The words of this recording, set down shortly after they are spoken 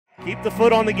Keep the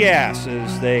foot on the gas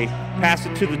as they pass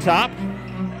it to the top.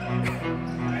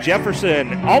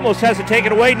 Jefferson almost has it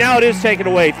taken away. Now it is taken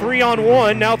away.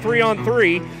 3-on-1, now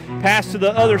 3-on-3. Pass to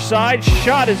the other side.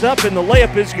 Shot is up and the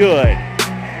layup is good.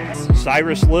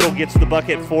 Cyrus Little gets the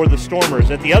bucket for the Stormers.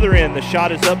 At the other end, the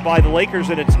shot is up by the Lakers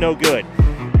and it's no good.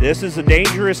 This is a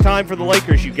dangerous time for the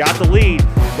Lakers. You got the lead,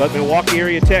 but Milwaukee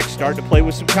Area Tech starting to play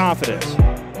with some confidence.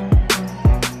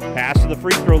 Pass to the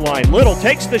free throw line. Little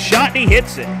takes the shot and he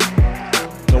hits it.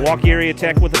 Milwaukee Area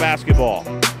Tech with the basketball.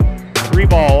 Three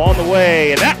ball on the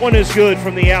way, and that one is good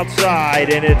from the outside,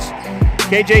 and it's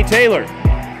KJ Taylor.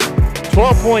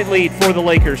 12-point lead for the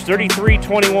Lakers,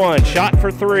 33-21. Shot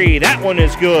for three, that one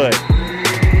is good.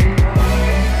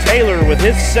 Taylor with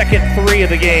his second three of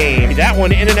the game. That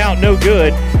one in and out, no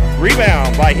good.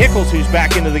 Rebound by Hickles, who's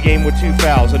back into the game with 2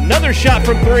 fouls. Another shot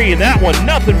from three, and that one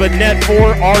nothing but net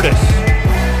for Artis.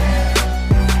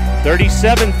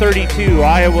 37-32,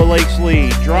 Iowa Lakes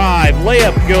lead. Drive,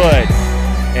 layup good.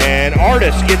 And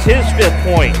Artis gets his 5th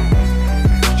point.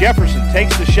 Jefferson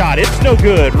takes the shot. It's no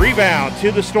good. Rebound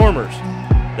to the Stormers.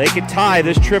 They can tie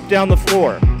this trip down the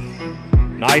floor.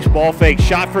 Nice ball fake.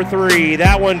 Shot for three.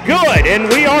 That one good. And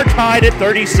we are tied at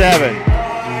 37.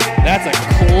 That's a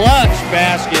clutch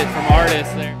basket from Artis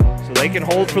there. So they can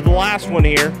hold for the last one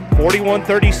here.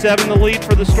 41-37 the lead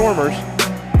for the Stormers.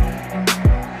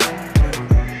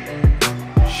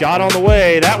 Shot on the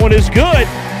way. That one is good.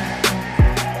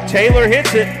 Taylor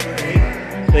hits it.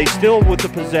 They still with the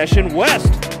possession.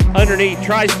 West underneath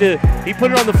he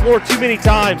put it on the floor too many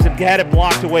times and had it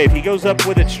blocked away. If he goes up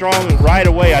with it strong right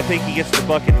away, I think he gets the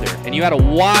bucket there. And you had a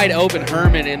wide open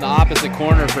Herman in the opposite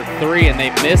corner for three, and they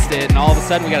missed it, and all of a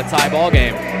sudden we got a tie ball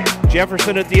game.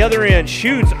 Jefferson at the other end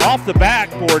shoots off the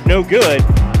backboard, no good.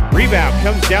 Rebound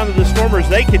comes down to the Stormers.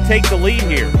 They can take the lead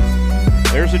here.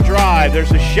 There's a drive,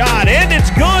 there's a shot, and it's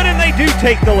good, and they do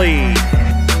take the lead.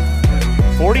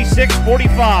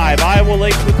 46-45, Iowa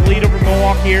Lakes with the lead over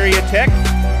Milwaukee Area Tech.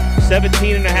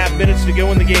 17.5 minutes to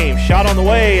go in the game. Shot on the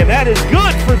way, and that is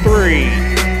good for three.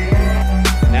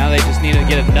 Now they just need to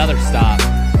get another stop.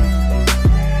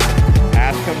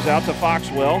 Pass comes out to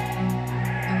Foxwell.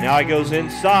 Now he goes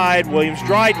inside.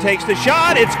 Williams-Dryden takes the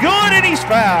shot. It's good, and he's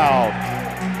fouled.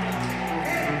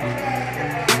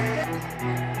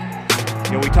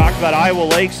 You know, we talked about Iowa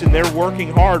Lakes, and they're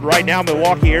working hard right now.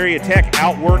 Milwaukee Area Tech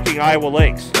outworking Iowa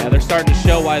Lakes. Yeah, they're starting to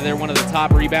show why they're one of the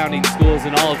top rebounding schools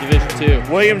in all of Division II.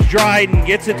 Williams-Dryden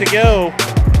gets it to go.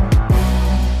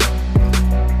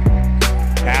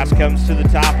 Pass comes to the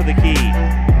top of the key.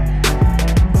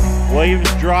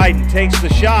 Williams-Dryden takes the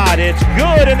shot. It's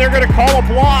good, and they're going to call a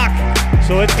block.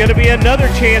 So it's going to be another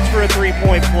chance for a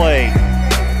three-point play.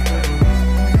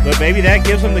 But maybe that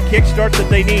gives them the kickstart that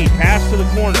they need. Pass to the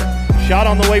corner. Shot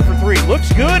on the way for three.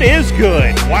 Looks good, is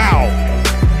good. Wow.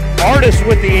 Artis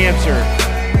with the answer.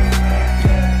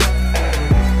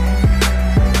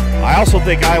 I also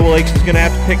think Iowa Lakes is going to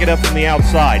have to pick it up from the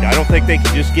outside. I don't think they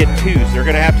can just get twos. They're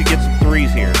going to have to get some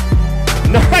threes here.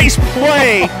 Nice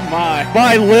play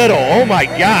by Little. Oh my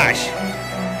gosh.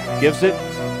 Gives it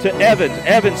to Evans.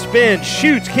 Evans spins,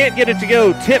 shoots, can't get it to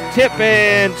go. Tip,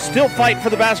 and still fight for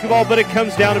the basketball, but it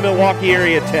comes down to Milwaukee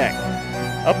Area Tech.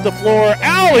 Up the floor,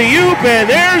 alley-oop, and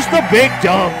there's the big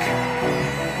dunk.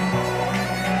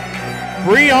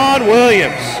 Breon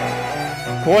Williams.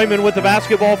 Koyman with the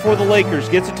basketball for the Lakers,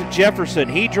 gets it to Jefferson.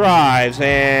 He drives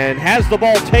and has the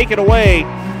ball taken away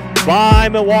by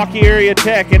Milwaukee Area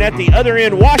Tech. And at the other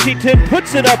end, Washington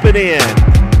puts it up and in.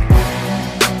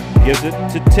 Gives it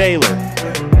to Taylor.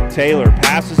 Taylor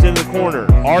passes in the corner.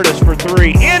 Artis for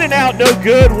three. In and out, no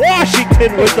good.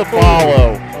 Washington with the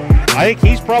follow. I think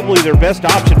he's probably their best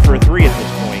option for a three at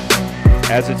this point,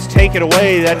 as it's taken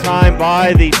away that time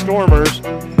by the Stormers.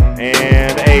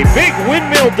 And a big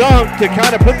windmill dunk to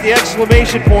kind of put the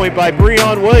exclamation point by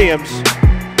Breon Williams.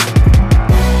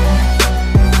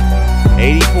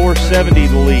 84-70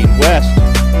 the lead. West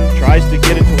tries to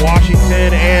get it to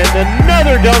Washington, and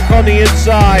another dunk on the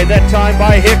inside, that time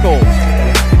by Hickles.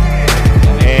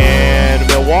 And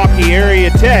Milwaukee Area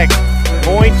Tech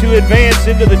going to advance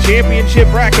into the championship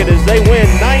bracket as they win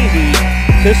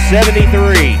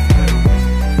 90-73.